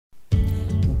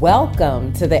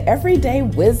Welcome to the Everyday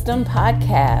Wisdom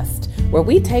Podcast, where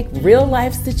we take real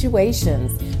life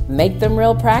situations, make them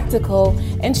real practical,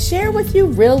 and share with you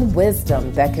real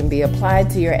wisdom that can be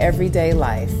applied to your everyday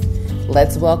life.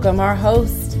 Let's welcome our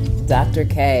host, Dr.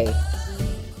 K.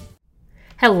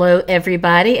 Hello,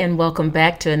 everybody, and welcome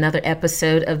back to another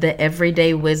episode of the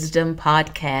Everyday Wisdom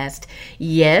Podcast.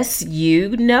 Yes,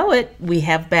 you know it. We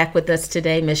have back with us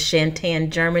today Miss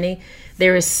Shantan Germany.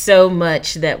 There is so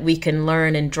much that we can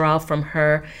learn and draw from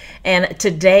her. And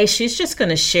today she's just going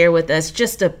to share with us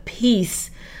just a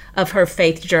piece of her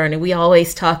faith journey. We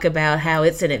always talk about how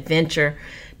it's an adventure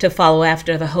to follow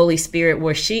after the Holy Spirit,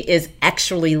 where she is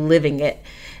actually living it.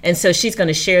 And so she's going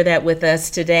to share that with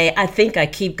us today. I think I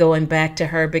keep going back to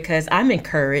her because I'm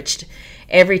encouraged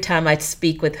every time I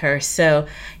speak with her. So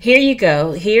here you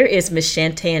go. Here is Miss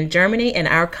Shantan Germany and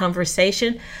our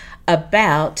conversation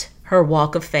about her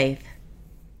walk of faith.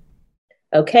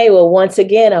 Okay, well, once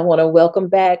again, I want to welcome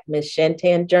back Miss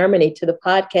Shantan Germany to the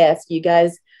podcast. You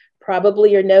guys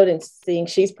probably are noticing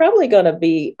she's probably going to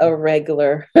be a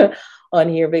regular on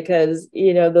here because,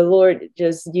 you know, the Lord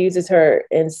just uses her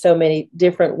in so many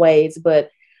different ways.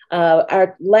 But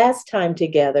our last time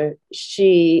together,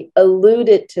 she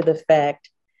alluded to the fact,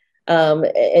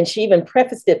 and she even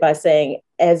prefaced it by saying,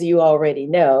 as you already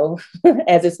know,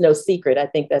 as it's no secret, I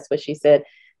think that's what she said,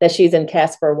 that she's in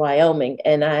Casper, Wyoming.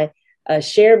 And I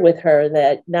shared with her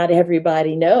that not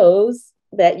everybody knows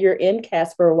that you're in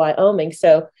Casper, Wyoming.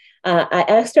 So I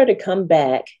asked her to come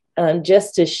back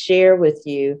just to share with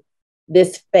you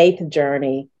this faith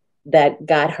journey that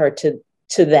got her to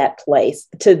that place,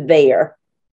 to there.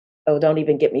 Oh, don't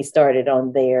even get me started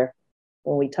on there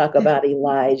when we talk about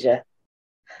Elijah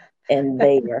and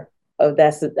there. Oh,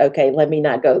 that's okay. Let me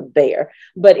not go there.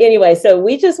 But anyway, so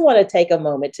we just want to take a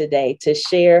moment today to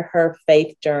share her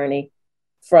faith journey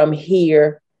from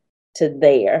here to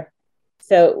there.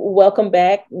 So welcome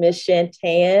back, Miss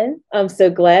Shantan. I'm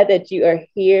so glad that you are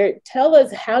here. Tell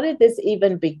us, how did this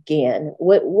even begin?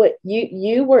 What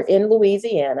you were in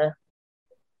Louisiana,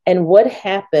 and what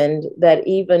happened that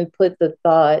even put the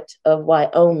thought of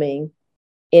Wyoming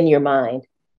in your mind?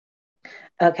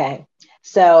 Okay.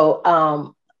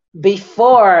 So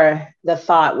before the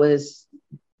thought was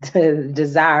the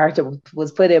desire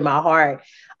was put in my heart,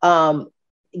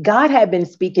 God had been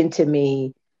speaking to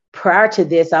me prior to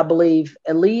this, I believe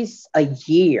at least a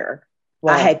year.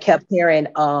 Wow. I had kept hearing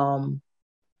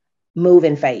move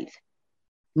in faith.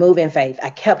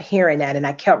 I kept hearing that and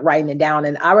I kept writing it down.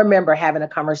 And I remember having a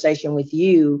conversation with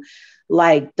you,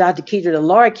 like, Dr. Kedra, the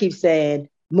Lord keeps saying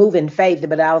move in faith.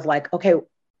 But I was like, okay,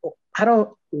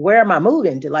 where am I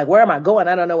moving to? Like, where am I going?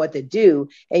 I don't know what to do.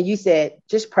 And you said,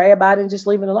 just pray about it and just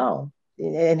leave it alone.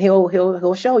 And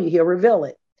he'll show you, he'll reveal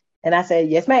it. And I said,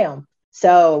 yes, ma'am.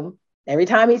 So every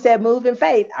time he said move in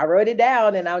faith, I wrote it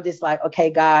down and I was just like,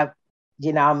 okay, God,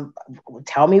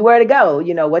 tell me where to go,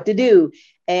 what to do.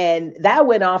 And that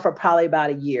went on for probably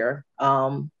about a year,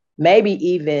 maybe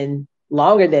even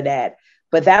longer than that.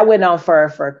 But that went on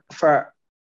for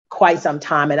quite some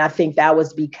time. And I think that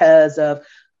was because of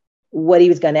what he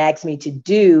was going to ask me to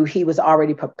do. He was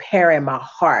already preparing my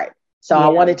heart. So yeah. I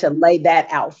wanted to lay that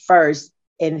out first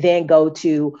and then go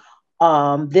to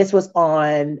this was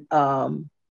on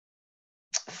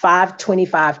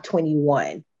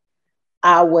 5/25/21.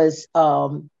 I was,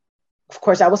 of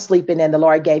course, I was sleeping and the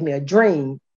Lord gave me a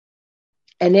dream.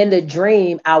 And in the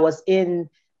dream, I was in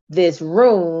this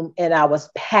room and I was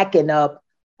packing up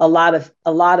a lot of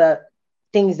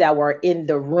things that were in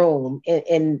the room,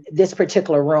 in this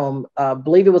particular room. I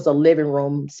believe it was a living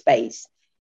room space.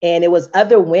 And it was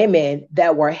other women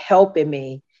that were helping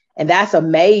me. And that's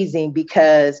amazing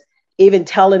because even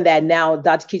telling that now,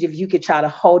 Dr. Kedra, if you could try to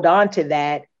hold on to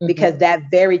that, because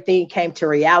that very thing came to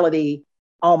reality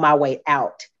on my way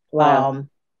out. Wow.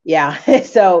 Yeah.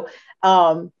 So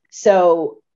I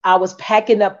was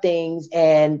packing up things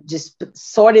and just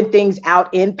sorting things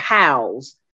out in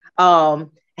piles in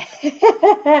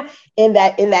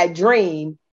that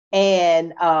dream.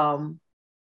 And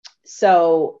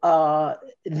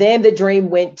then the dream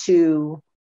went to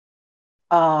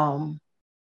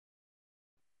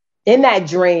in that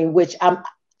dream, which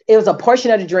it was a portion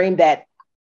of the dream that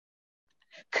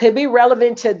could be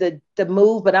relevant to the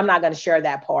move, but I'm not going to share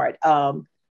that part. I'm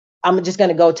just going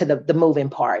to go to the moving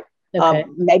part. Okay.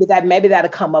 Maybe that'll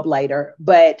come up later.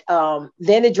 But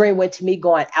then the dream went to me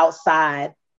going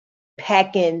outside,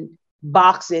 packing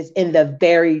boxes in the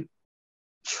very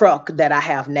truck that I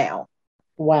have now.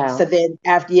 Wow. So then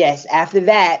after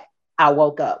that, I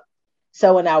woke up.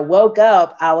 So when I woke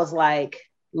up, I was like,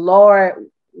 Lord,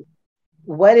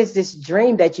 what is this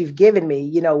dream that you've given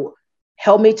me?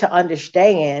 help me to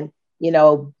understand, you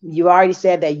already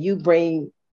said that you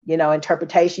bring,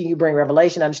 interpretation, you bring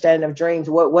revelation, understanding of dreams.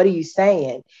 What are you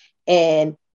saying?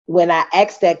 And when I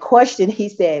asked that question, he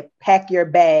said, pack your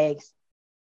bags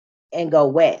and go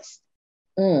west.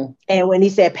 And when he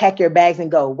said, pack your bags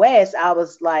and go west, I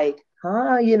was like,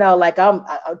 huh, like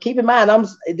keep in mind,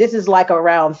 this is like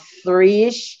around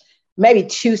 3-ish, maybe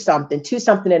two something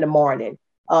in the morning.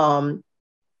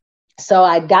 So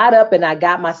I got up and I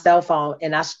got my cell phone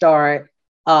and I started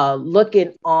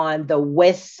looking on the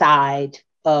west side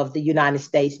of the United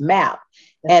States map.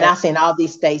 Okay. And I seen all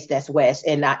these states that's west.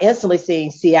 And I instantly seen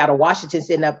Seattle, Washington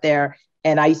sitting up there.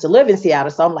 And I used to live in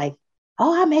Seattle. So I'm like,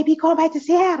 oh, I may be going back to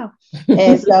Seattle.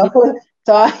 And so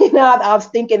I was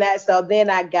thinking that. So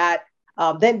then I got,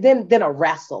 then a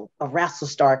wrestle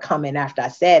started coming after I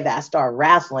said that. I started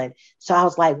wrestling. So I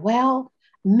was like, well,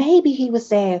 maybe he was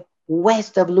saying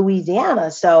west of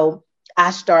Louisiana. So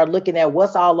I started looking at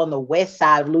what's all on the west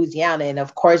side of Louisiana. And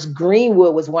of course,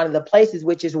 Greenwood was one of the places,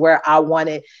 which is where I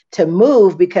wanted to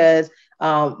move because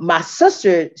my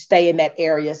sister stayed in that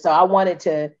area. So I wanted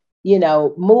to,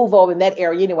 move over in that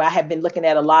area. Anyway, I had been looking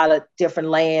at a lot of different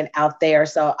land out there.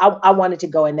 So I wanted to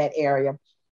go in that area.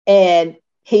 And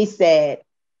he said,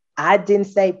 I didn't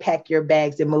say pack your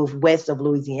bags and move west of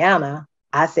Louisiana.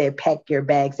 I said, pack your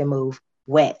bags and move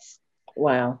west.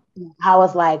 Wow. I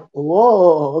was like,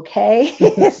 whoa, okay.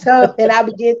 So then I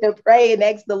began to pray and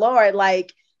ask the Lord,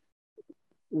 like,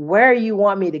 where you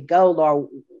want me to go, Lord?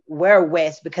 Where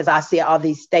west? Because I see all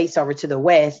these states over to the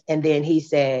west. And then he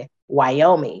said,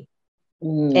 Wyoming.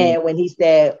 And when he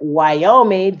said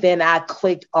Wyoming, then I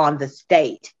clicked on the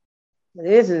state.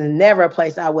 This is never a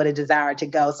place I would have desired to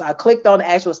go. So I clicked on the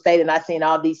actual state and I seen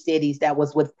all these cities that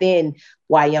was within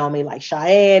Wyoming, like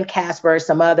Cheyenne, Casper,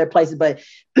 some other places. But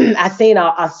I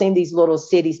seen these little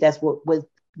cities that's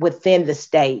within the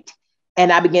state.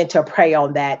 And I began to pray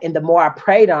on that. And the more I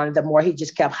prayed on it, the more he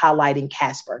just kept highlighting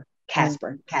Casper.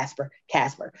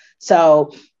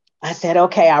 So I said,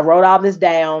 okay, I wrote all this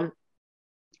down.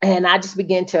 And I just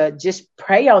began to just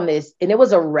pray on this. And it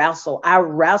was a wrestle. I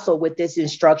wrestled with this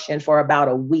instruction for about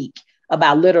a week,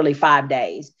 about literally 5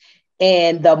 days.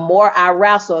 And the more I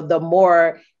wrestled, the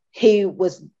more he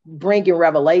was bringing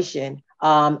revelation.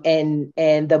 And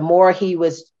the more he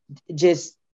was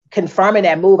just confirming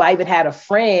that move. I even had a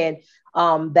friend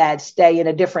that stayed in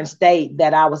a different state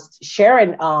that I was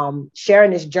sharing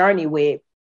this journey with.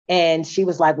 And she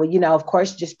was like, well, of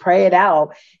course, just pray it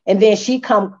out. And then she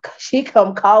come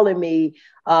calling me.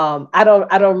 I don't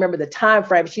remember the time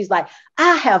frame. She's like,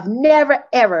 I have never,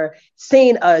 ever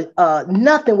seen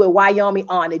nothing with Wyoming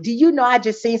on it. Do you know, I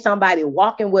just seen somebody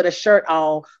walking with a shirt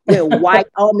on with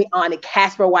Wyoming on it,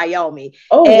 Casper, Wyoming.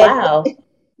 Oh, wow.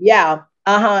 Yeah.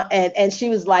 And she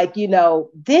was like,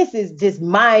 this is just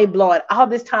mind blowing. All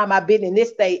this time I've been in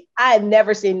this state, I had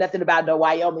never seen nothing about no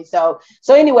Wyoming. So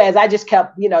anyways, I just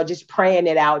kept, just praying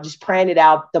it out.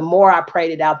 The more I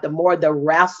prayed it out, the more the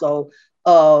wrestle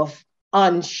of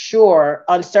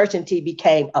uncertainty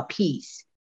became a peace,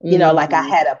 like I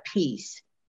had a peace,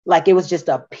 like it was just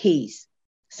a peace.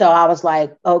 So I was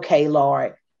like, okay,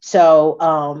 Lord.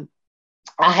 So,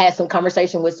 I had some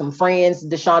conversation with some friends,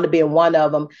 Deshonda being one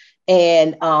of them.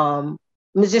 And I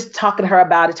was just talking to her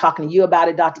about it, talking to you about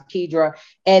it, Dr. Kedra.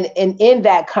 And in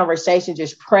that conversation,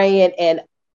 just praying. And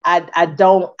I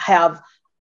don't have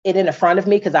it in the front of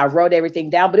me because I wrote everything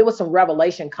down, but it was some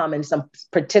revelation coming, some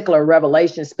particular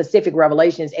revelations, specific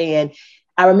revelations. And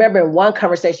I remember in one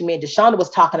conversation, me and Deshonda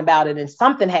was talking about it, and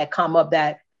something had come up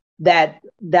that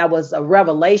was a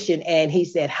revelation. And he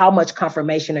said, how much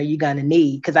confirmation are you going to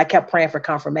need? Because I kept praying for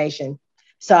confirmation.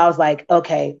 So I was like,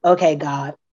 okay,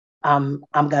 God, I'm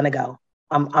going to go.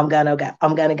 I'm going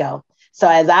to go. So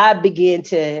as I began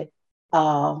to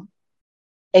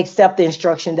accept the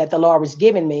instruction that the Lord was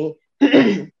giving me,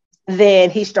 then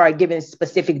he started giving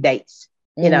specific dates.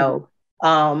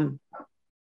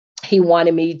 He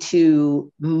wanted me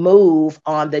to move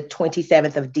on the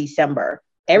 27th of December.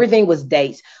 Everything was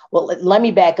dates. Well, let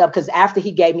me back up, because after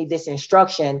he gave me this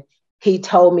instruction, he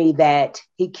told me that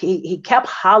he kept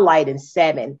highlighting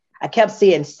 7. I kept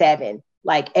seeing 7.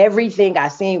 Like everything I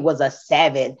seen was a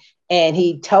 7. And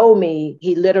he told me,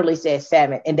 he literally said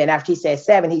 7. And then after he said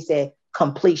 7, he said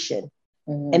completion.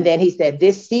 Mm-hmm. And then he said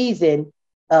this season,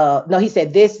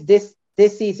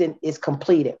 this season is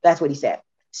completed. That's what he said.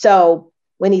 So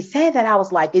when he said that, I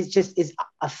was like, it's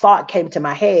a thought came to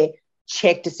my head.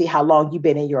 Check to see how long you've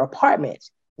been in your apartment.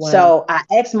 Wow. So I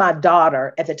asked my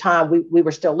daughter at the time, we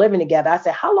were still living together. I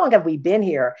said, how long have we been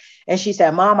here? And she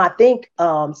said, Mom, I think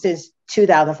since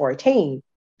 2014.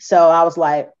 So I was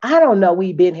like, I don't know,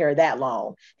 we've been here that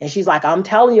long. And she's like, I'm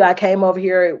telling you, I came over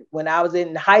here when I was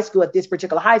in high school at this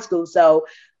particular high school. So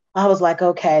I was like,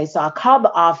 okay. So I called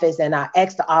the office and I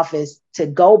asked the office to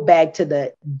go back to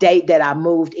the date that I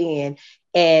moved in.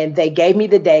 And they gave me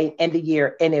the date and the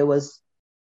year, and it was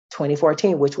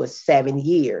 2014, which was 7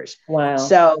 years. Wow.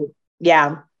 So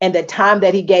yeah. And the time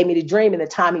that he gave me the dream and the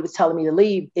time he was telling me to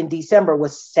leave in December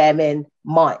was 7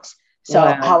 months. So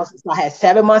Wow. I had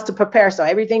 7 months to prepare. So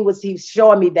everything was, he was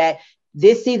showing me that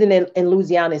this season in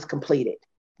Louisiana is completed.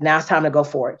 Now it's time to go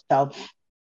for it.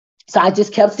 So I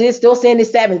just kept still seeing the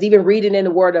sevens, even reading in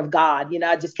the word of God.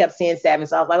 I just kept seeing sevens.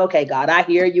 So I was like, okay, God, I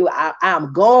hear you.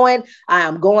 I'm going.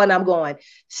 I'm going.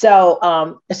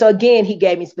 So again, he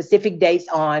gave me specific dates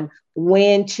on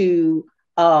when to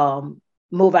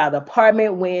move out of the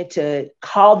apartment, when to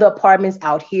call the apartments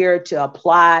out here to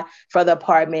apply for the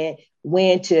apartment,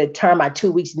 when to turn my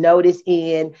 2 weeks notice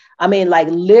in. I mean, like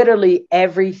literally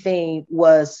everything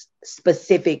was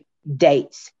specific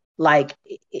dates. Like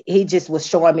he just was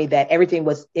showing me that everything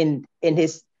was in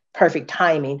his perfect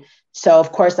timing. So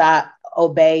of course I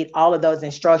obeyed all of those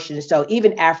instructions. So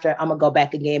even after, I'm gonna go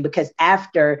back again, because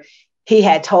after he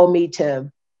had told me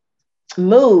to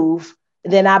move,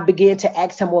 then I began to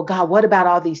ask him, well, God, what about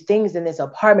all these things in this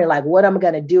apartment? Like, what am I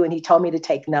going to do? And he told me to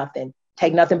take nothing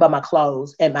but my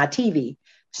clothes and my TV.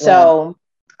 So,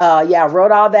 I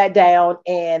wrote all that down,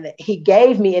 and he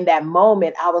gave me, in that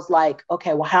moment, I was like,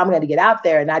 okay, well, how am I going to get out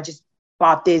there? And I just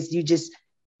bought this. You just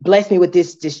blessed me with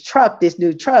this truck, this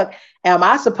new truck. Am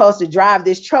I supposed to drive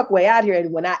this truck way out here?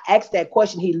 And when I asked that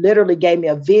question, he literally gave me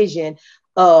a vision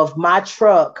of my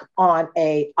truck on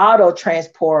a auto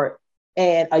transport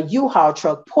and a U-Haul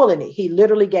truck pulling it. He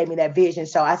literally gave me that vision.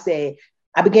 So I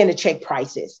began to check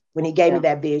prices when he gave me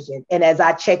that vision. And as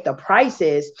I checked the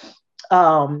prices,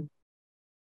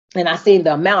 and I seen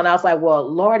the amount, I was like, well,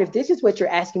 Lord, if this is what you're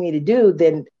asking me to do,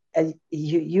 then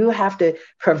you have to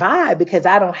provide, because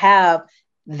I don't have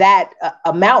that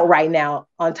amount right now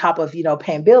on top of,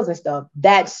 paying bills and stuff.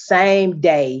 That same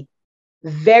day,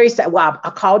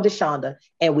 I called Deshonda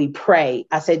and we prayed.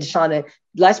 I said, Deshonda,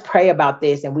 let's pray about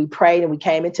this. And we prayed and we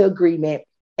came into agreement.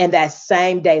 And that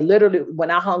same day, literally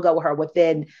when I hung up with her,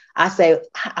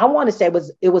 I want to say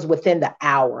it was within the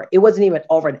hour. It wasn't even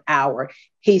over an hour.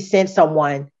 He sent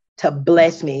someone to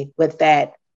bless me with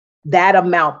that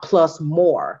amount plus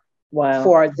more. Wow.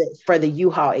 For the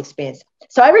U-Haul expense.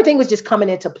 So everything was just coming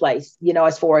into place,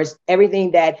 as far as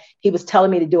everything that he was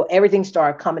telling me to do, everything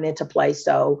started coming into place.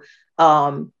 So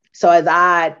as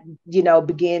I,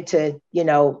 began to,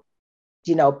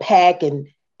 pack and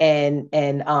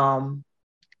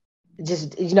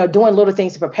just, doing little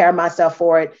things to prepare myself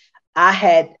for it, I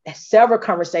had several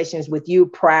conversations with you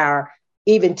prior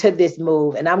even to this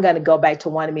move. And I'm going to go back to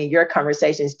one of your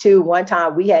conversations too. One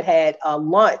time we had a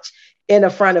lunch in the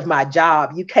front of my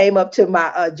job. You came up to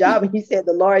my job and you said,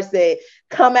 the Lord said,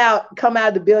 come out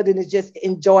of the building and just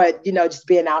enjoy it, just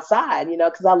being outside,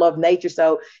 because I love nature.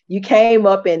 So you came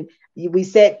up and we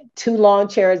set 2 lawn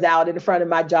chairs out in the front of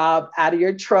my job, out of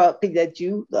your truck that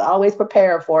you always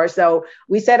prepare for. So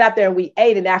we sat out there and we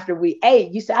ate. And after we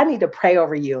ate, you said, I need to pray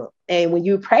over you. And when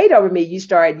you prayed over me, you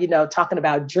started, talking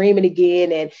about dreaming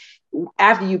again. And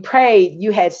after you prayed,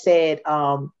 you had said,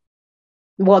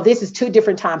 well, this is 2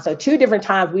 different times. So 2 different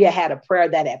times we had a prayer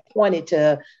that had pointed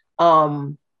to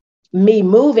me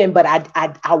moving, but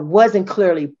I wasn't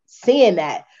clearly seeing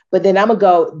that. But then I'm gonna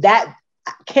go that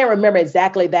I can't remember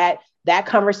exactly that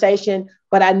conversation,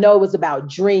 but I know it was about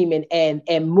dreaming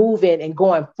and moving and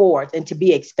going forth and to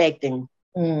be expecting,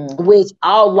 which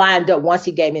all lined up once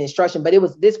he gave me instruction. But it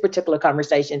was this particular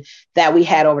conversation that we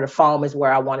had over the phone is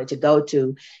where I wanted to go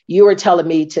to. You were telling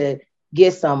me to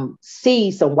get some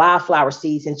seeds, some wildflower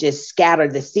seeds, and just scatter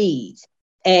the seeds.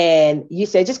 And you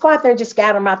said, just go out there and just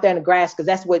scatter them out there in the grass. Cause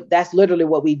that's literally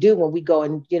what we do when we go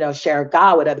and, share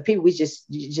God with other people. We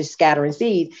just scattering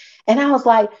seeds. And I was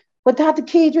like, well, Dr.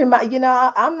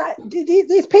 Kedron, I'm not,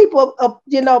 these people,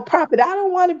 prophet, I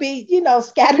don't want to be,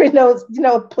 scattering those,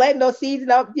 planting those seeds,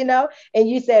 and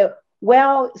you said,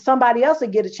 well, somebody else will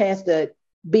get a chance to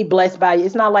be blessed by you.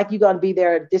 It's not like you're going to be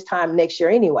there this time next year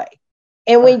anyway.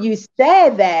 And when you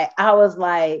said that, I was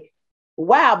like,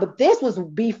 wow, but this was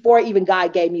before even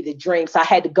God gave me the dream. So I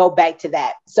had to go back to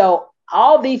that. So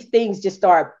all these things he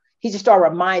just started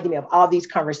reminding me of all these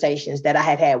conversations that I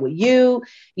had with you,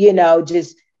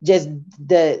 just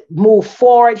the move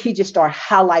forward. He just started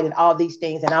highlighting all these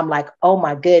things. And I'm like, oh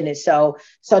my goodness. So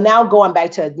now going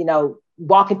back to,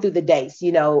 walking through the dates,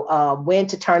 when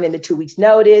to turn in the 2 weeks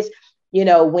notice,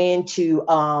 when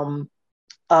to,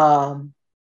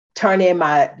 turn in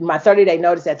my 30-day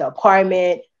notice at the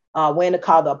apartment, when to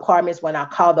call the apartments. When I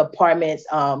called the apartments,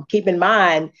 keep in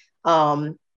mind,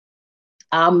 I'm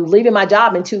leaving my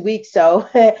job in 2 weeks. So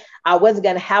I wasn't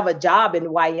going to have a job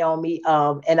in Wyoming.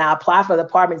 And I applied for the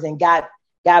apartments and got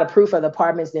approved for the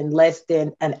apartments in less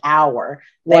than an hour.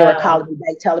 They were calling me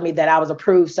back, telling me that I was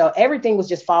approved. So everything was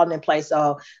just falling in place.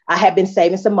 So I had been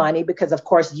saving some money because, of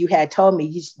course, you had told me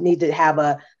you need to have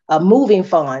a moving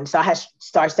fund. So I had to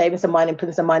start saving some money and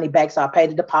putting some money back. So I paid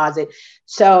the deposit.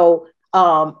 So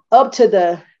up to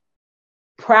the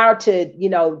prior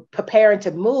to, preparing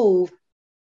to move,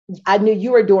 I knew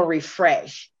you were doing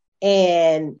Refresh.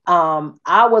 And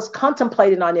I was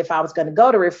contemplating on if I was going to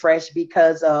go to Refresh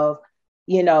because of,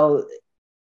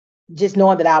 just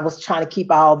knowing that I was trying to keep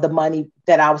all the money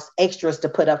that I was extras to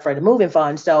put up for the moving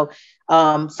fund. So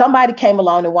somebody came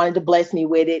along and wanted to bless me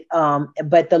with it.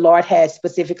 But the Lord had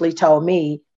specifically told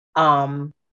me,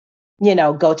 go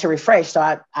to Refresh.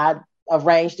 So I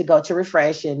arranged to go to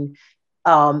Refresh. And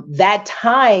the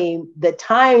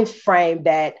time frame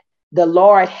that the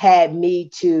Lord had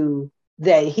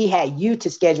that he had you to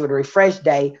schedule the Refresh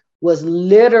day was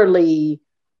literally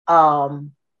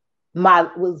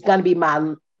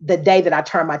the day that I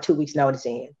turned my 2 weeks notice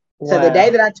in. Wow. So the day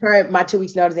that I turned my 2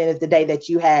 weeks notice in is the day that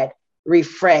you had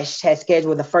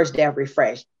scheduled the first day of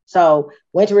Refresh. So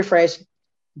went to Refresh,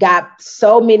 got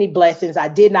so many blessings. I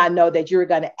did not know that you were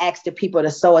going to ask the people to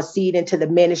sow a seed into the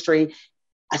ministry.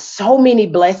 So many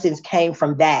blessings came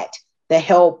from that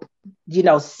help,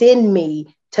 send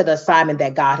me to the assignment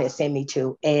that God has sent me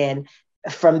to. And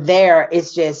from there,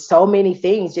 it's just so many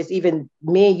things, just even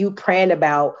me and you praying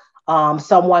about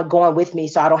someone going with me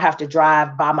so I don't have to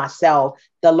drive by myself.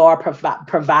 The Lord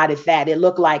provided that. It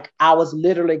looked like I was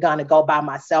literally going to go by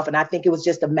myself. And I think it was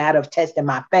just a matter of testing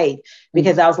my faith,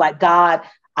 because I was like, God,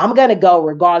 I'm going to go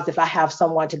regardless if I have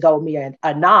someone to go with me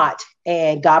or not.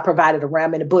 And God provided a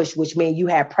ram in the bush, which means you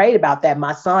had prayed about that.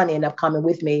 My son ended up coming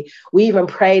with me. We even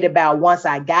prayed about, once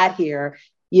I got here,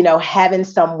 having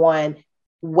someone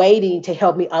waiting to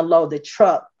help me unload the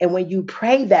truck. And when you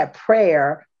pray that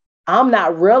prayer, I'm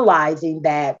not realizing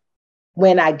that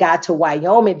when I got to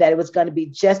Wyoming, that it was going to be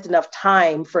just enough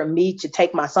time for me to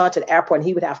take my son to the airport and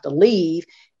he would have to leave,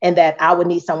 and that I would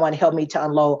need someone to help me to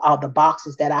unload all the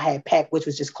boxes that I had packed, which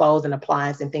was just clothes and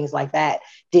appliances and things like that,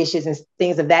 dishes and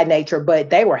things of that nature. But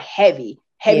they were heavy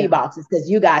boxes, because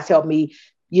you guys helped me,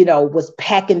 was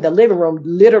packing the living room,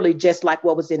 literally just like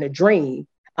what was in a dream.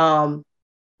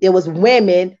 It was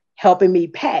women helping me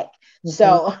pack.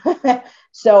 Mm-hmm.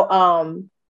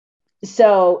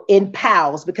 So in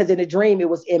piles, because in a dream, it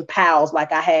was in piles,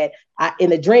 like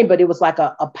in a dream, but it was like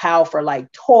a pile for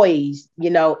like toys,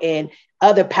 and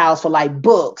other piles for like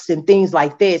books and things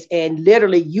like this. And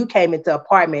literally you came into the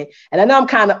apartment, and I know I'm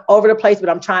kind of over the place, but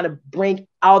I'm trying to bring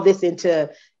all this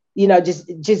into,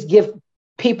 just give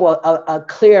people a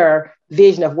clear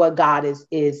vision of what God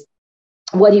is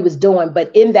what he was doing.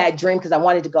 But in that dream, because I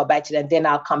wanted to go back to that, then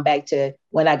I'll come back to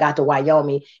when I got to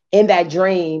Wyoming. In that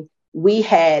dream,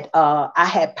 I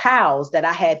had piles that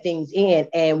I had things in.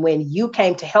 And when you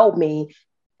came to help me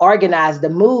organize the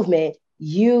movement,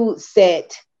 you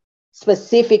set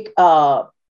specific,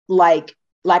 like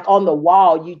on the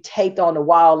wall, you taped on the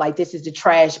wall, like, this is the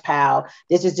trash pile,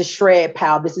 this is the shred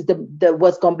pile, this is the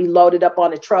what's going to be loaded up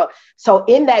on the truck. So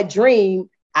in that dream,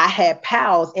 I had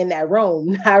piles in that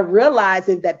room, not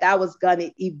realizing that was going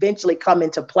to eventually come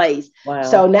into place. Wow.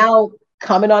 So now,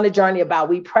 coming on the journey about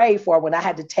we prayed for, when I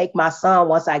had to take my son,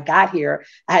 once I got here,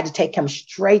 I had to take him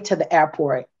straight to the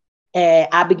airport. And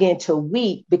I began to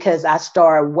weep because I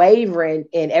started wavering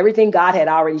in everything God had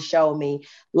already showed me.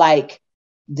 Like,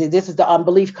 this is the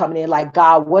unbelief coming in, like,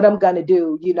 God, what I'm going to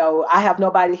do? I have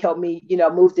nobody to help me,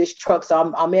 move this truck.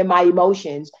 So I'm in my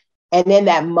emotions. And in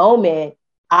that moment,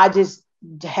 I just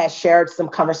had shared some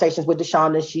conversations with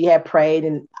Deshauna. She had prayed,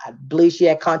 and I believe she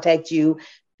had contacted you.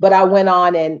 But I went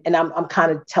on and I'm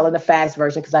kind of telling the fast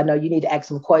version, because I know you need to ask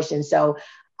some questions. So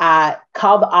I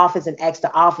called the office and asked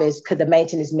the office, could the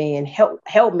maintenance man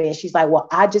help me? And she's like, well,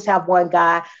 I just have one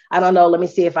guy. I don't know. Let me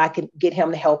see if I can get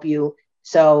him to help you.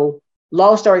 So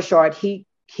long story short, he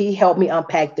helped me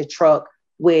unpack the truck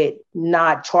with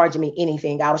not charging me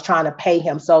anything. I was trying to pay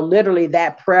him. So literally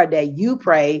that prayer that you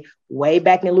prayed way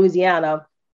back in Louisiana,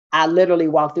 I literally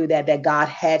walked through that God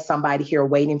had somebody here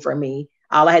waiting for me.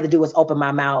 All I had to do was open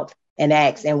my mouth and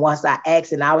ask. And once I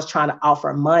asked and I was trying to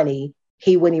offer money,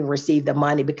 he wouldn't even receive the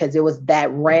money, because it was that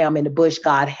ram in the bush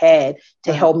God had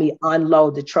to help me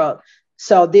unload the truck.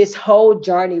 So this whole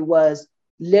journey was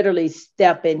literally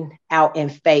stepping out in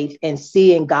faith and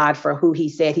seeing God for who he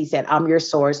said. He said, I'm your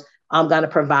source. I'm going to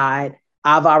provide.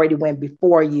 I've already went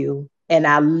before you. And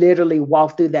I literally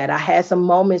walked through that. I had some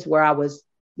moments where I was,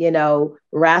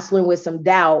 wrestling with some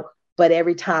doubt. But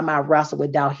every time I wrestled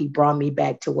with doubt, he brought me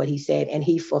back to what he said, and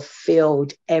he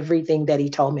fulfilled everything that he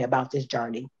told me about this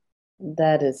journey.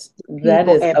 That is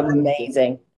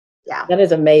amazing. Yeah. That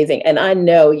is amazing. And I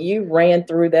know you ran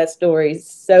through that story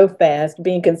so fast,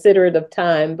 being considerate of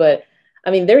time. But I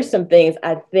mean, there's some things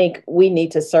I think we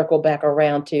need to circle back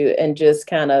around to and just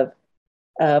kind of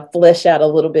flesh out a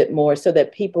little bit more so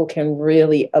that people can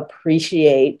really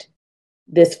appreciate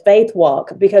this faith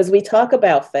walk. Because we talk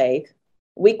about faith,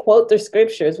 we quote the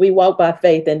scriptures, we walk by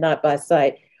faith and not by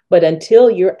sight. But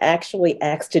until you're actually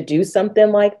asked to do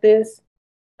something like this,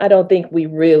 I don't think we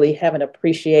really have an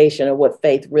appreciation of what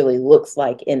faith really looks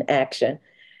like in action.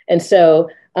 And so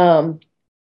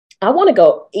I want to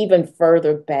go even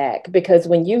further back, because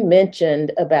when you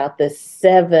mentioned about the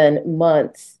 7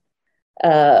 months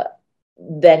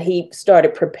that he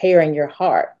started preparing your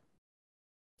heart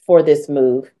for this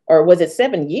move, or was it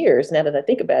 7 years? Now that I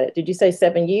think about it, did you say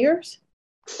 7 years?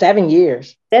 7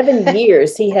 years. 7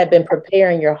 years he had been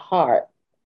preparing your heart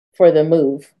for the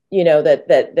move,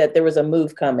 that there was a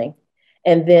move coming.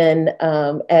 And then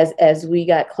as we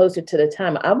got closer to the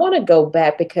time, I want to go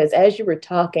back, because as you were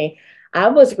talking, I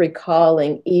was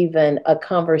recalling even a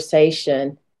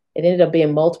conversation. It ended up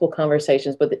being multiple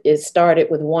conversations, but it started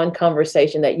with one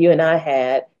conversation that you and I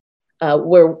had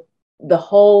where the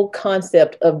whole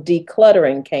concept of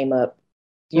decluttering came up.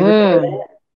 Do you remember that?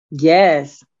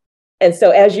 Yes. And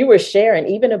so as you were sharing,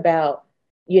 even about,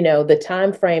 the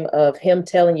time frame of him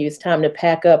telling you it's time to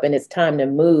pack up and it's time to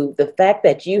move, the fact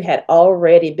that you had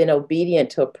already been obedient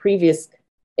to a previous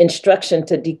instruction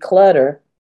to declutter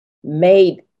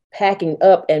made packing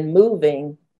up and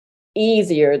moving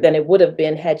easier than it would have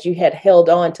been had you had held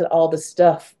on to all the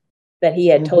stuff that he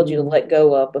had told you to let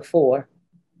go of before.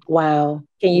 Wow.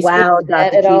 Can you speak to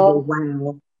that at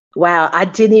all? Wow. I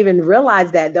didn't even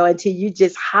realize that, though, until you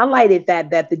just highlighted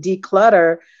that the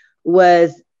declutter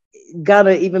was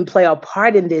gonna even play a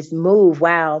part in this move.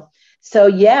 Wow. So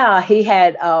yeah, he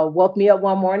had woke me up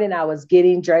one morning. I was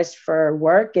getting dressed for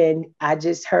work and I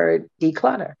just heard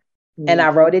declutter. And I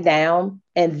wrote it down.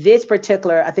 And this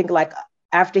particular, I think, like,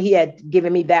 after he had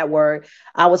given me that word,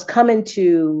 I was coming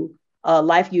to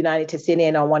Life United to sit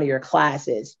in on one of your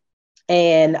classes.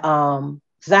 And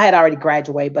because I had already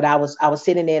graduated, but I was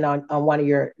sitting in on one of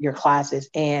your classes.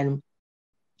 And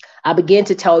I began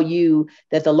to tell you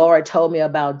that the Lord told me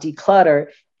about declutter.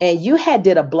 And you had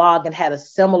did a blog and had a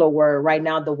similar word. Right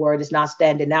now, the word is not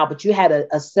standing out, but you had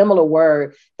a similar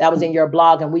word that was in your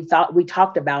blog. And we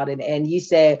talked about it. And you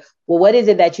said, well, what is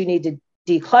it that you need to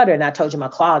declutter? And I told you my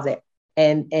closet.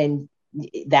 And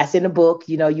that's in the book.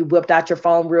 You whipped out your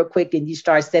phone real quick and you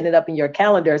start setting it up in your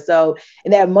calendar. So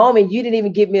in that moment, you didn't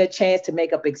even give me a chance to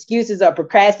make up excuses or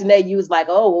procrastinate. You was like,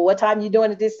 oh, well, what time are you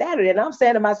doing it this Saturday? And I'm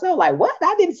saying to myself, like, what?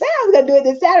 I didn't say I was going to do it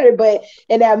this Saturday. But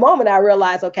in that moment, I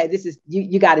realized, okay, this is,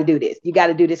 you got to do this. You got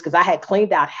to do this, because I had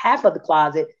cleaned out half of the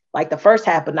closet, like the first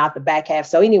half, but not the back half.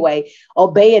 So anyway,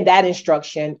 obeying that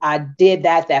instruction, I did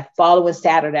that following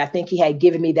Saturday. I think he had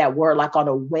given me that word like on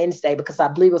a Wednesday, because I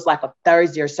believe it was like a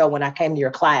Thursday or so when I came to your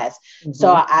class. Mm-hmm.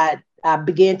 So I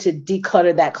began to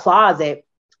declutter that closet,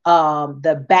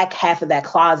 the back half of that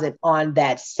closet on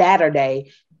that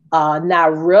Saturday, now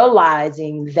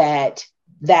realizing that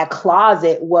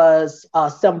closet was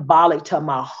symbolic to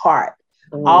my heart.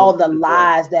 Mm-hmm. All the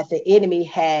lies that the enemy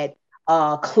had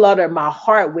cluttered my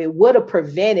heart with would have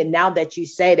prevented, now that you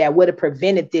say that, would have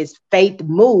prevented this faith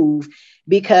move.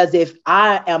 Because if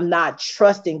I am not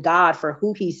trusting God for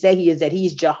who he said he is, that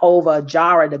he's Jehovah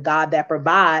Jireh, the God that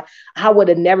provides, I would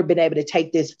have never been able to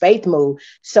take this faith move.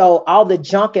 So all the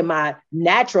junk in my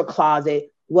natural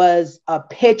closet was a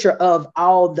picture of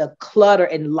all the clutter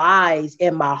and lies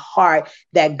in my heart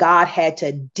that God had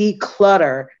to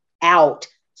declutter out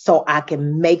so I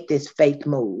can make this faith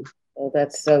move. Oh,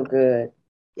 that's so good.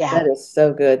 Yeah. That is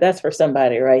so good. That's for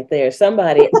somebody right there.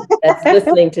 Somebody that's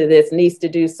listening to this needs to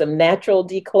do some natural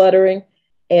decluttering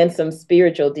and some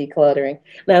spiritual decluttering.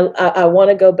 Now, I want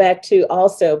to go back to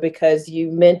also, because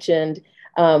you mentioned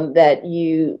that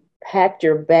you packed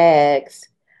your bags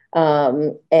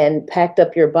and packed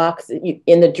up your box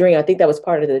in the dream. I think that was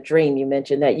part of the dream. You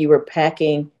mentioned that you were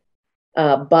packing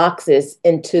boxes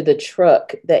into the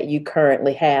truck that you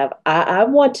currently have. I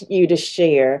want you to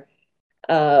share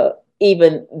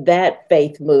even that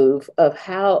faith move of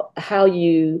how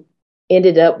you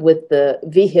ended up with the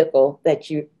vehicle that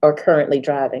you are currently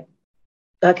driving.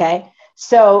 Okay.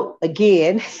 So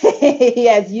again, he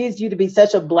has used you to be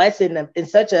such a blessing and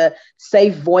such a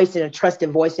safe voice and a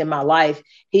trusted voice in my life.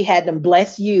 He had them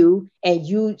bless you, and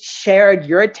you shared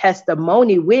your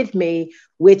testimony with me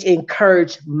which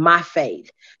encouraged my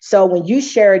faith. So when you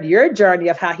shared your journey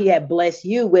of how he had blessed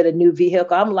you with a new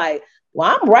vehicle, I'm like,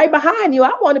 well, I'm right behind you.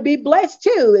 I want to be blessed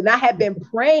too. And I had been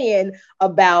praying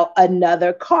about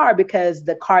another car because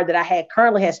the car that I had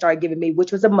currently had started giving me,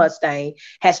 which was a Mustang,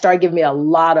 had started giving me a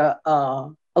lot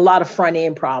of front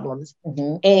end problems.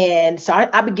 Mm-hmm. And so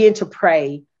I began to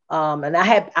pray. And I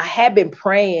had been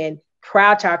praying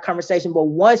prior to our conversation, but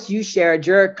once you shared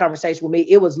your conversation with me,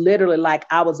 it was literally like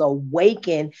I was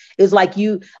awakened. It was like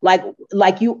you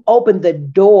opened the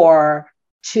door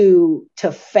to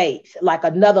faith, like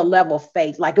another level of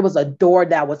faith. Like it was a door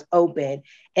that was open,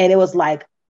 and it was like,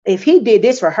 if he did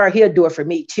this for her, he'll do it for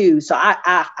me too. So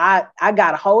I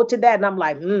got a hold to that, and I'm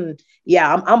like,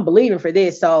 yeah, I'm believing for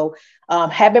this. So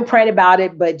have been praying about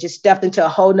it, but just stepped into a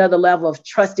whole nother level of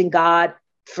trusting God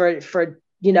for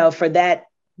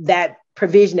that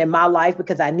provision in my life,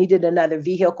 because I needed another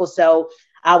vehicle. So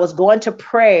I was going to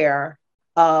prayer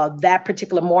that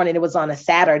particular morning. It was on a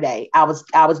Saturday. I was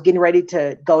getting ready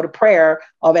to go to prayer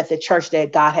at the church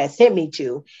that God had sent me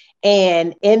to.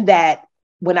 And in that,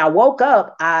 when I woke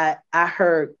up, I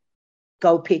heard,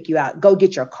 go pick you out, go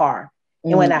get your car.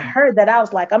 And when I heard that, I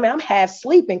was like, I'm half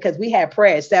sleeping, because we had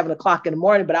prayer at 7 o'clock in the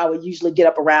morning, but I would usually get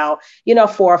up around,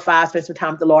 4 or 5, spend some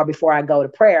time with the Lord before I go to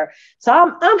prayer. So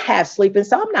I'm half sleeping.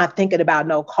 So I'm not thinking about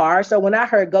no car. So when I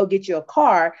heard, go get you a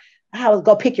car, I was,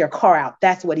 go pick your car out.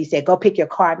 That's what he said. Go pick your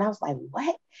car. And I was like,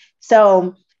 what?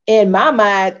 So in my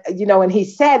mind, when he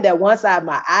said that, once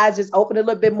my eyes just opened a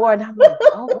little bit more, and I'm like,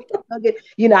 oh, okay.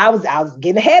 I was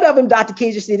getting ahead of him, Dr.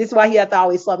 Keisha. See, this is why he had to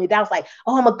always slow me down. I was like,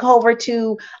 oh, I'm gonna go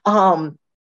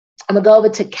over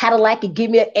to Cadillac and give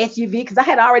me an SUV, because I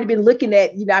had already been looking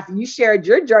at, after you shared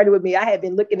your journey with me, I had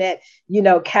been looking at,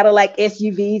 Cadillac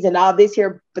SUVs and all this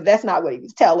here, but that's not what he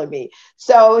was telling me.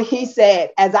 So he said,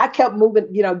 as I kept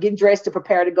moving, getting dressed to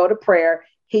prepare to go to prayer,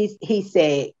 he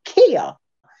said, Kia.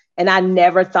 And I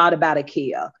never thought about a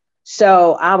Kia.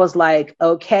 So I was like,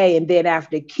 okay. And then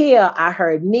after Kia, I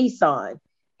heard Nissan.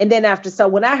 And then so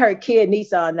when I heard Kia,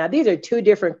 Nissan, now these are two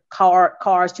different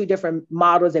cars, two different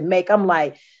models and make. I'm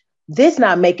like, this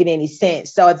not making any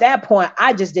sense. So at that point,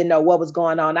 I just didn't know what was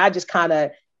going on. I just kind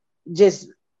of just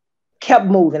kept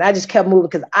moving. I just kept moving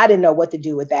because I didn't know what to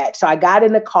do with that. So I got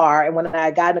in the car. And when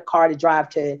I got in the car to drive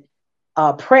to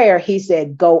prayer, he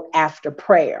said, go after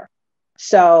prayer.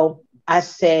 So I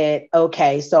said,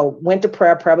 okay. So went to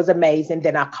prayer. Prayer was amazing.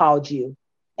 Then I called you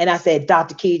and I said,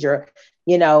 Dr. Kedra,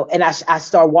 and I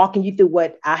started walking you through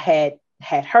what I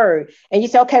had heard. And you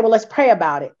said, okay, well, let's pray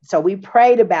about it. So we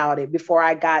prayed about it before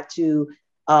I got to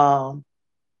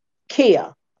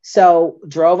Kia. So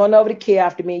drove on over to Kia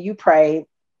after me and you prayed.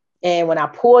 And when I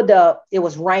pulled up, it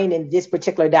was raining this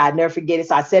particular day. I'll never forget it.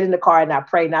 So I sat in the car and I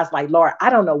prayed, and I was like, Lord,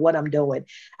 I don't know what I'm doing.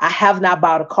 I have not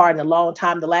bought a car in a long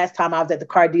time. The last time I was at the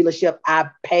car dealership, I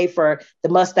paid for the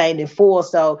Mustang in full.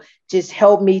 So just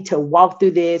help me to walk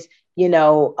through this,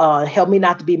 help me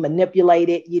not to be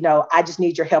manipulated. I just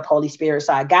need your help, Holy Spirit.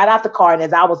 So I got out the car, and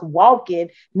as I was walking,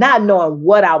 not knowing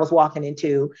what I was walking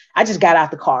into, I just got out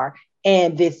the car,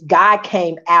 and this guy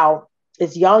came out.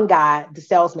 This young guy, the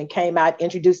salesman, came out,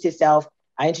 introduced himself.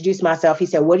 I introduced myself. He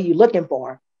said, what are you looking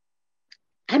for?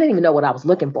 I didn't even know what I was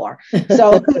looking for.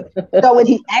 So when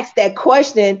he asked that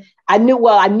question, I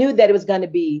knew that it was going to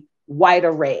be white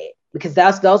or red, because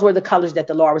those were the colors that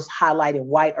the Lord was highlighting,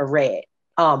 white or red.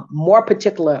 More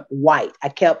particular, white.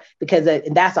 Because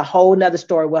that's a whole nother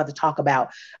story we'll have to talk about.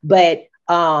 But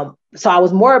so I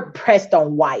was more pressed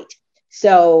on white.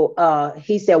 So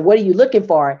he said, what are you looking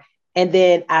for? And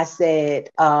then I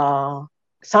said,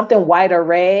 something white or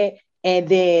red. And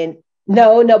then,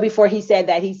 no, before he said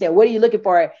that, he said, what are you looking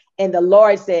for? And the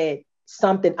Lord said,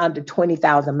 something under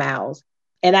 20,000 miles.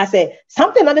 And I said,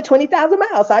 something under 20,000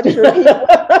 miles. So I just repeated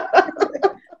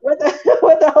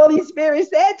what the Holy Spirit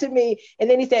said to me. And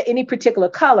then he said, any particular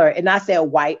color? And I said,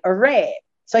 white or red.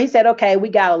 So he said, okay, we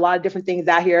got a lot of different things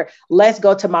out here. Let's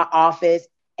go to my office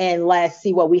and let's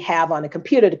see what we have on the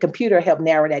computer. The computer helped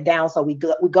narrow that down. So we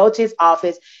go to his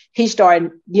office. He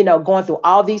started, going through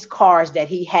all these cars that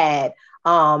he had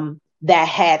that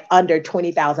had under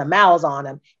 20,000 miles on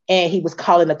them. And he was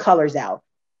calling the colors out.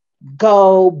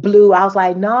 Go blue. I was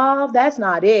like, no, that's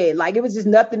not it. Like, it was just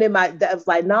nothing in I was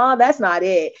like, no, that's not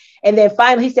it. And then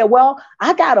finally he said, well,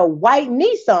 I got a white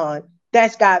Nissan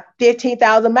that's got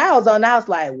 15,000 miles on. I was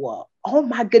like, well, oh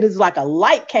my goodness, like a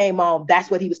light came on.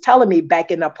 That's what he was telling me back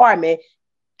in the apartment.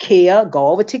 Kia, go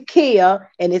over to Kia,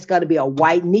 and it's going to be a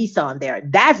white Nissan there.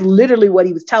 That's literally what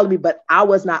he was telling me, but I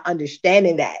was not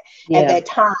understanding that at that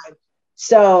time.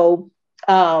 So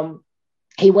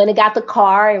he went and got the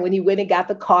car, and when he went and got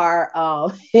the car,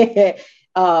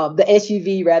 the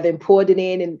SUV rather, and pulled it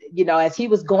in. And, as he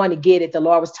was going to get it, the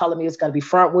Lord was telling me it was going to be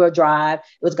front wheel drive.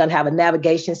 It was going to have a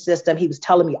navigation system. He was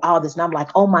telling me all this. And I'm like,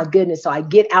 oh my goodness. So I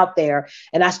get out there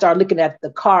and I start looking at the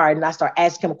car and I start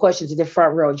asking him questions. Is it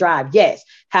front wheel drive? Yes.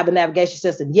 Have a navigation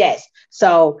system? Yes.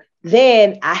 So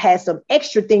then I had some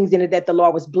extra things in it that the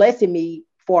Lord was blessing me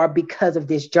for because of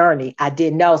this journey. I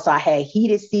didn't know. So I had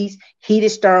heated seats,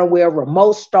 heated steering wheel,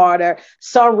 remote starter,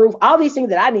 sunroof, all these things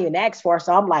that I didn't even ask for.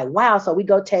 So I'm like, wow. So we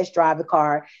go test drive the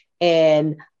car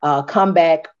and come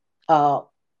back,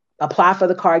 apply for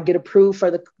the car, get approved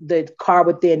for the car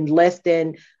within less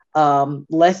than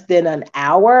an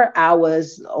hour. I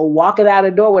was walking out the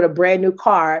door with a brand new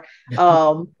car.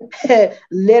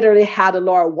 Literally how the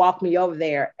Lord walked me over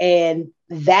there. And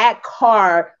that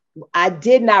car, I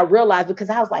did not realize, because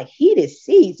I was like, heated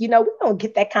seats, we don't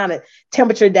get that kind of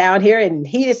temperature down here, and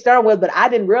heated steering wheel. But I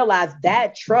didn't realize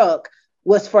that truck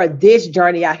was for this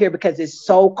journey out here, because it's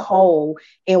so cold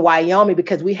in Wyoming,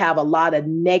 because we have a lot of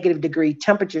negative degree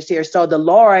temperatures here. So the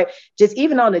Lord, just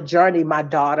even on the journey, my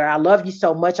daughter, I love you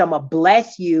so much. I'm going to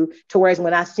bless you to whereas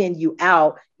when I send you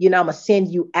out, I'm going to send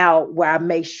you out where I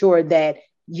make sure that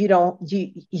you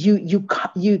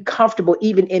comfortable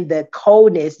even in the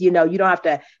coldness. You don't have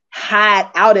to hide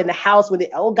out in the house with it.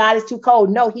 Oh God, it's too cold.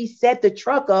 No, he set the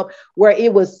truck up where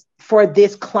it was for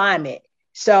this climate.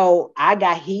 So I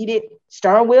got heated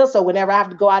steering wheel. So whenever I have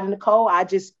to go out in the cold, I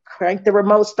just crank the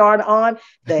remote starter on.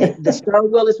 The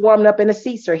steering wheel is warming up and the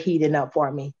seats are heating up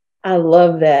for me. I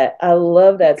love that. I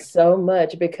love that so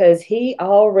much, because he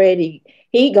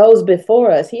goes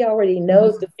before us. He already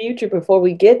knows the future before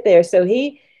we get there. So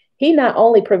he not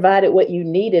only provided what you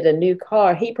needed, a new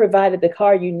car, he provided the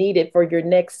car you needed for your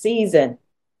next season.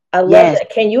 I love that.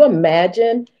 Can you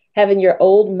imagine having your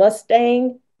old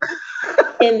Mustang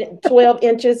in 12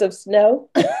 inches of snow?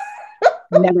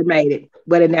 Never made it.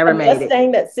 Would have never made it.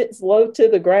 Mustang that sits low to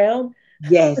the ground.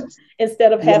 Yes.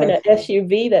 Instead of having an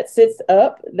SUV that sits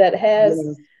up, that has,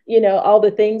 all the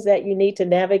things that you need to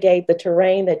navigate the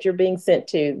terrain that you're being sent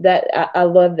to. That I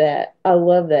love that. I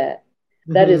love that.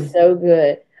 That is so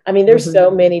good. I mean, there's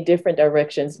so many different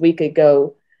directions we could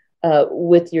go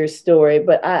with your story,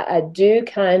 but I do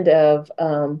kind of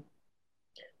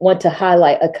want to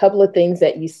highlight a couple of things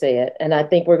that you said. And I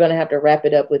think we're going to have to wrap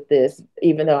it up with this,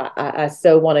 even though I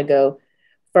so want to go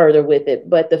further with it.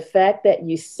 But the fact that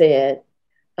you said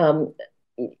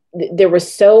there were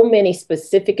so many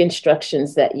specific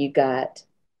instructions that you got,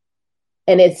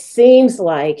 and it seems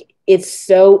like it's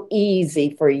so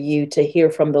easy for you to hear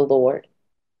from the Lord.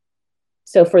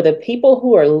 So for the people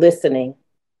who are listening,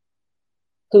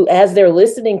 who, as they're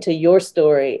listening to your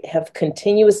story, have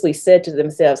continuously said to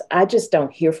themselves, I just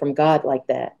don't hear from God like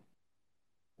that,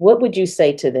 what would you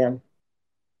say to them?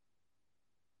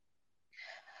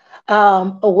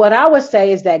 What I would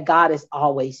say is that God is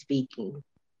always speaking.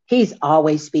 He's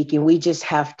always speaking. We just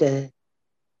have to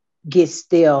get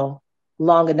still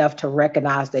long enough to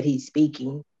recognize that he's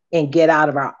speaking and get out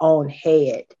of our own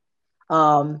head.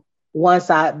 Once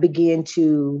I begin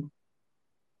to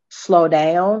slow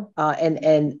down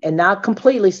and not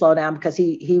completely slow down, because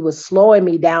he was slowing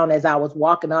me down as I was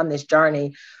walking on this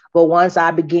journey. But once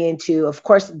I began to, of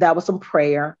course, that was some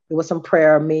prayer. It was some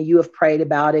prayer. Me and you have prayed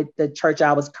about it. The church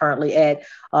I was currently at,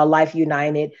 Life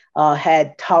United,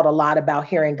 had taught a lot about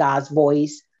hearing God's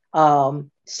voice.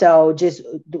 So just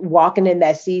walking in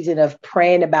that season of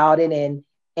praying about it,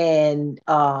 and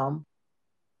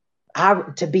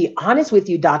to be honest with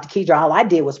you, Dr. Kedra, all I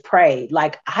did was pray.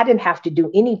 Like, I didn't have to do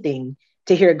anything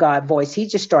to hear God's voice. He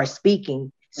just started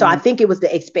speaking. So I think it was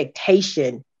the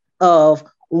expectation of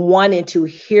wanting to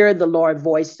hear the Lord's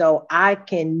voice, so I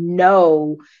can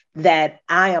know that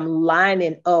I am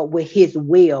lining up with his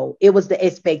will. It was the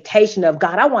expectation of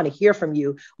God, I want to hear from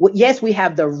you. Well, yes, we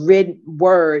have the written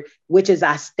word, which is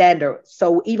our standard.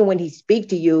 So even when he speaks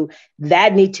to you,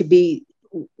 that need to be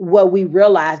what we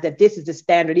realize, that this is the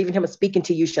standard. Even him speaking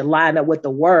to you should line up with the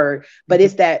word, but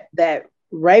it's that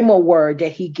rhema word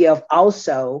that he give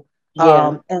also.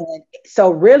 And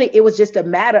so really it was just a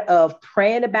matter of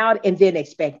praying about it and then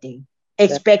expecting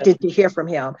to hear from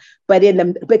him. But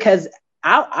because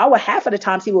I would, half of the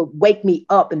times he would wake me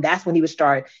up, and that's when he would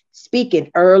start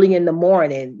speaking early in the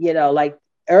morning, like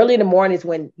early in the mornings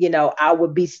when, I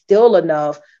would be still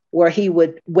enough where he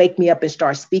would wake me up and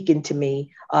start speaking to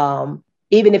me.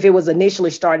 Even if it was initially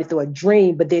started through a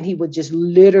dream, but then he would just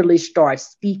literally start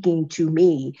speaking to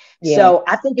me. Yeah. So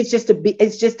I think it's just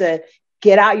a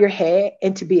get out your head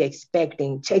and to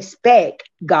expect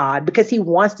God, because he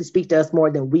wants to speak to us more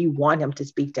than we want him to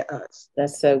speak to us.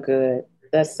 That's so good.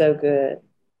 That's so good.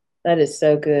 That is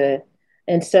so good.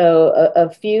 And so a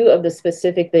few of the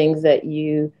specific things that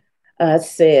you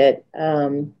said,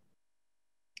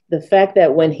 the fact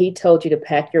that when he told you to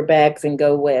pack your bags and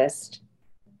go west,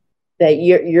 that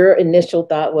your initial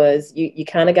thought was you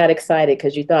kind of got excited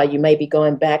because you thought you may be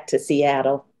going back to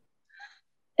Seattle.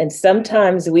 And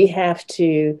sometimes we have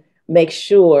to make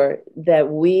sure that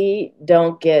we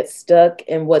don't get stuck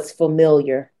in what's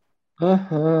familiar,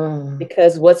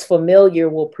 because what's familiar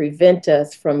will prevent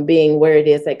us from being where it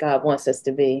is that God wants us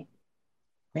to be.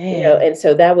 Man. And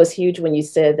so that was huge when you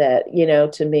said that,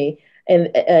 to me.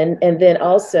 And then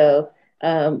also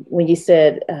when you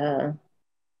said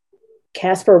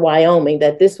Casper, Wyoming,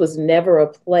 that this was never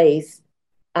a place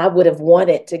I would have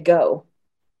wanted to go.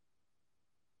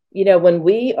 When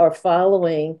we are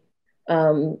following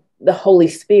the Holy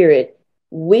Spirit,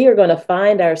 we are going to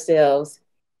find ourselves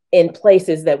in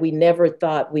places that we never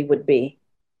thought we would be.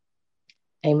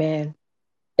 Amen.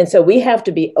 And so we have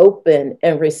to be open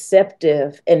and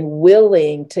receptive and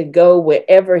willing to go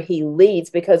wherever he leads,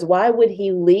 because why would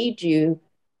he lead you?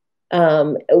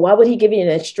 Why would he give you an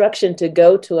instruction to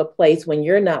go to a place when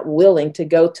you're not willing to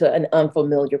go to an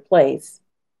unfamiliar place?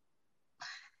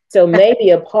 So maybe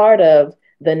a part of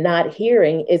the not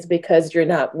hearing is because you're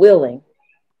not willing.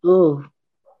 Ooh.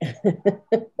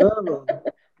 Ooh.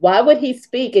 Why would he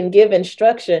speak and give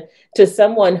instruction to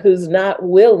someone who's not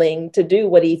willing to do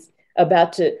what he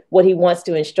wants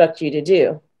to instruct you to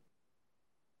do?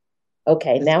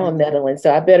 Okay, now I'm meddling,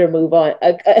 so I better move on.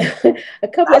 A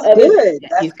couple That's of other good.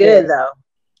 That's good, though.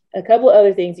 A couple of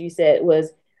other things you said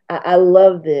was, I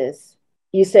love this.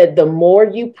 You said the more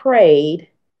you prayed,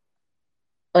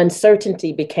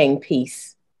 uncertainty became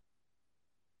peace.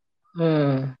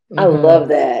 Mm-hmm. I love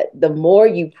that. The more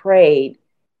you prayed,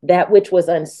 that which was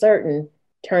uncertain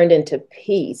turned into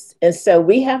peace. And so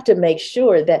we have to make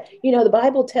sure that, the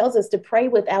Bible tells us to pray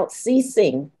without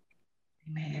ceasing.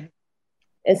 Amen.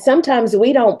 And sometimes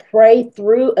we don't pray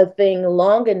through a thing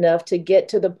long enough to get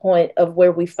to the point of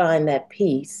where we find that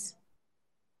peace.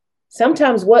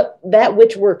 Sometimes that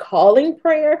which we're calling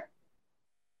prayer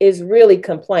is really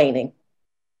complaining.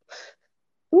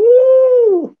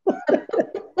 Woo!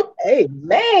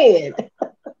 Amen.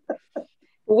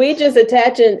 We just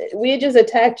attaching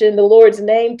the Lord's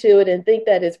name to it and think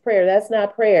that is prayer. That's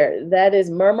not prayer. That is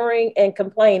murmuring and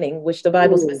complaining, which the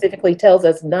Bible specifically tells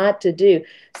us not to do.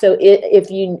 So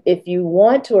if you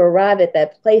want to arrive at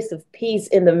that place of peace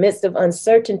in the midst of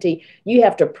uncertainty, you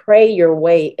have to pray your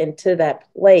way into that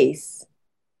place.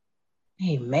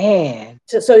 Amen.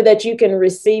 So that you can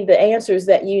receive the answers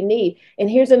that you need. And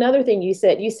here's another thing you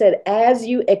said. You said, as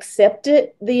you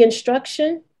accepted the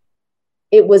instruction,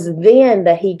 it was then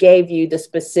that he gave you the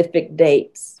specific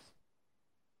dates.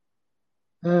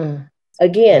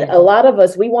 Again, a lot of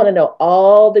us, we want to know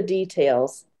all the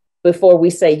details before we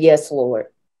say, yes, Lord.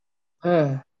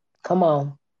 Come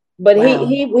on. But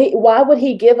why would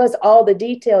he give us all the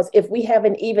details if we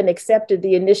haven't even accepted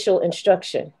the initial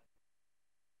instruction?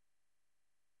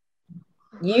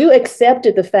 You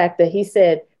accepted the fact that he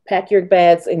said, pack your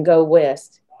bags and go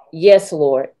west. Yes,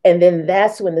 Lord. And then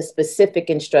that's when the specific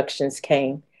instructions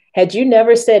came. Had you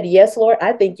never said, yes, Lord,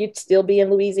 I think you'd still be in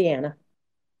Louisiana.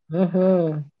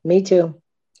 Me too.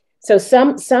 So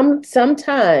sometimes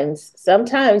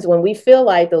when we feel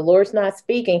like the Lord's not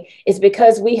speaking, it's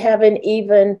because we haven't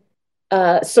even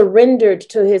surrendered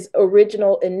to his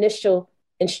original initial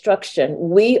instruction.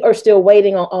 We are still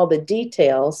waiting on all the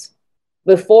details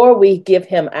before we give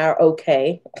him our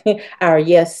okay, our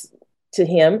yes to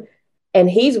him. And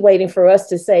he's waiting for us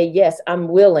to say, yes, I'm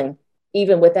willing,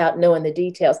 even without knowing the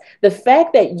details. The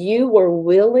fact that you were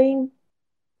willing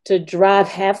to drive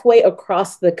halfway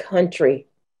across the country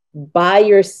by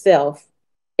yourself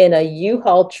in a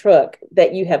U-Haul truck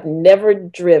that you have never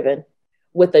driven,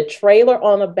 with a trailer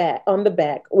on the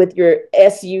back with your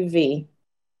SUV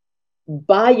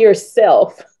by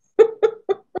yourself,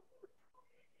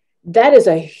 that is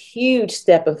a huge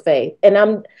step of faith.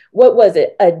 And what was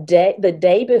it? The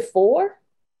day before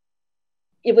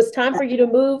it was time for you to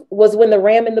move was when the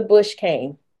ram in the bush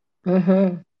came.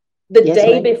 The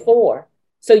day before.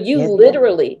 So you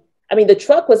literally, the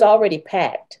truck was already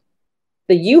packed.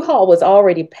 The U-Haul was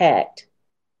already packed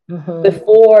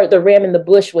before the ram in the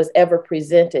bush was ever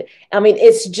presented.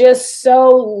 It's just so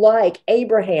like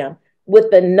Abraham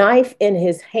with the knife in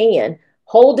his hand,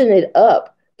 holding it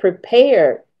up,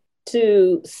 prepared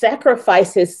to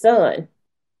sacrifice his son.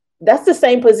 That's the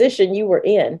same position you were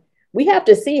in. We have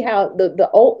to see how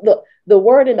the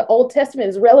word in the Old Testament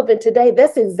is relevant today.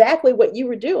 That's exactly what you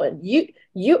were doing. You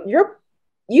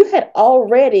had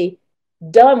already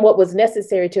done what was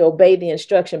necessary to obey the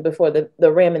instruction before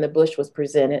the ram in the bush was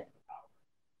presented.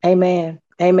 Amen.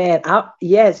 Amen.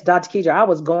 Yes, Dr. Keidra, I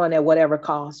was going at whatever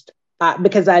cost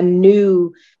because I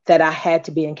knew that I had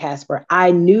to be in Casper.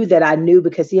 I knew that I knew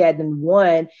because he had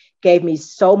been gave me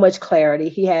so much clarity.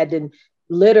 He had been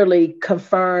literally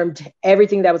confirmed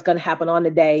everything that was going to happen on the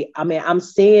day. I mean, I'm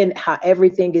seeing how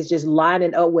everything is just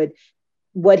lining up with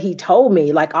what he told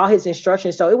me, like all his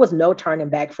instructions. So it was no turning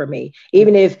back for me.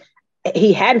 Even if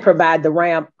he hadn't provided the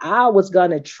ramp, I was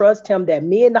going to trust him that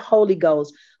me and the Holy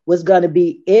Ghost was going to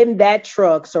be in that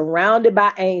truck surrounded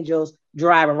by angels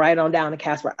driving right on down to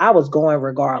Casper. I was going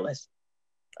regardless.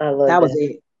 I love that. That was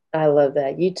it. I love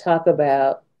that. You talk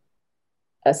about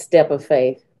a step of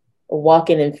faith,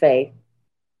 walking in faith,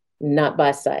 not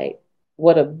by sight.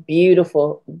 What a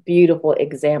beautiful, beautiful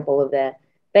example of that.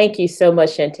 Thank you so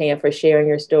much, Shantan, for sharing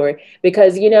your story,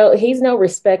 because, you know, he's no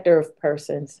respecter of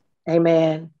persons.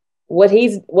 Amen. What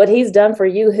he's done for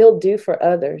you, he'll do for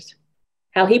others.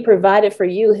 How he provided for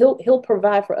you, he'll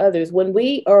provide for others. When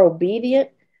we are obedient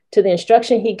to the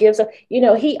instruction he gives us, you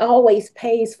know, he always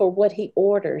pays for what he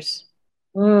orders.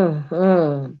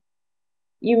 Mm-hmm.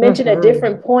 You mentioned at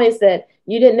different points that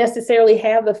you didn't necessarily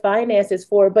have the finances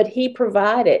for it, but he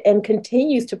provided and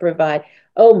continues to provide.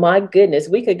 Oh my goodness,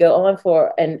 we could go on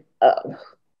for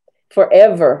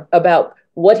forever about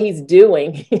what he's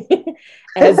doing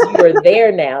as you are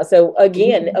there now. So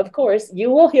again, of course, you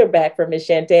will hear back from Ms.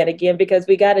 Shantan again, because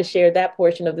we got to share that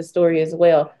portion of the story as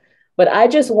well. But I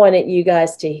just wanted you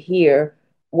guys to hear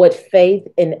what faith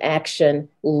in action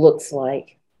looks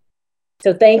like.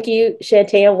 So thank you,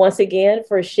 Shantan, once again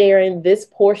for sharing this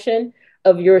portion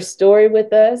of your story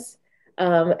with us.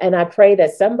 And I pray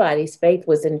that somebody's faith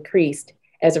was increased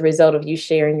as a result of you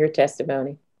sharing your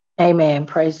testimony. Amen.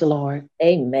 Praise the Lord.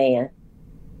 Amen.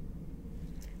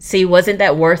 See, wasn't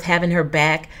that worth having her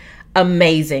back?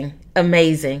 Amazing.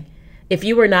 Amazing. If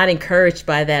you were not encouraged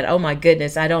by that, oh my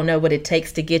goodness, I don't know what it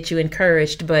takes to get you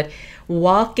encouraged, but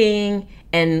walking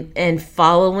and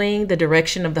following the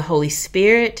direction of the Holy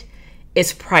Spirit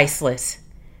is priceless.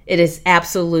 It is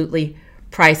absolutely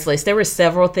priceless. There were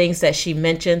several things that she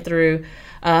mentioned through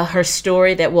her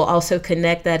story that will also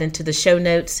connect that into the show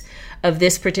notes of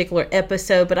this particular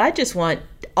episode. But I just want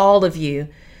all of you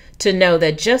to know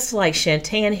that just like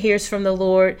Shantan hears from the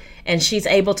Lord and she's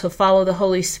able to follow the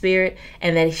Holy Spirit,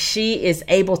 and that she is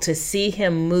able to see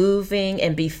him moving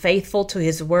and be faithful to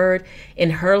his word in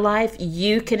her life,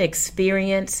 you can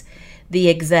experience the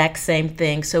exact same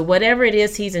thing. So whatever it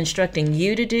is he's instructing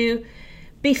you to do,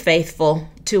 be faithful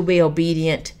to be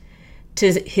obedient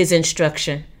to his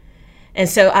instruction. And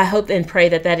so I hope and pray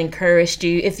that that encouraged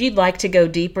you. If you'd like to go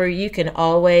deeper, you can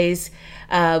always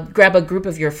grab a group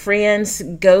of your friends,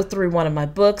 go through one of my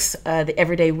books, the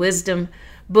Everyday Wisdom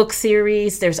book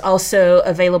series. There's also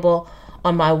available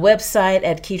on my website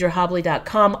at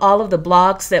KeidraHobley.com, all of the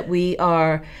blogs that we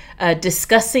are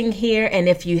discussing here. And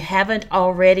if you haven't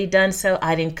already done so,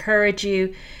 I'd encourage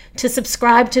you to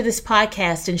subscribe to this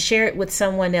podcast and share it with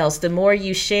someone else. The more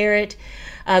you share it,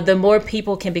 the more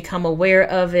people can become aware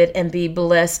of it and be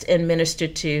blessed and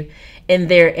ministered to in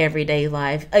their everyday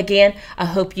life. Again, I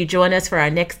hope you join us for our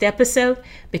next episode,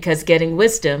 because getting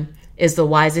wisdom is the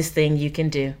wisest thing you can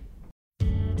do.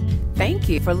 Thank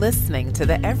you for listening to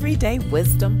the Everyday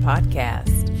Wisdom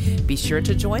Podcast. Be sure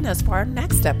to join us for our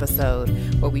next episode,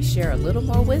 where we share a little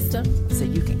more wisdom so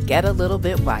you can get a little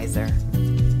bit wiser.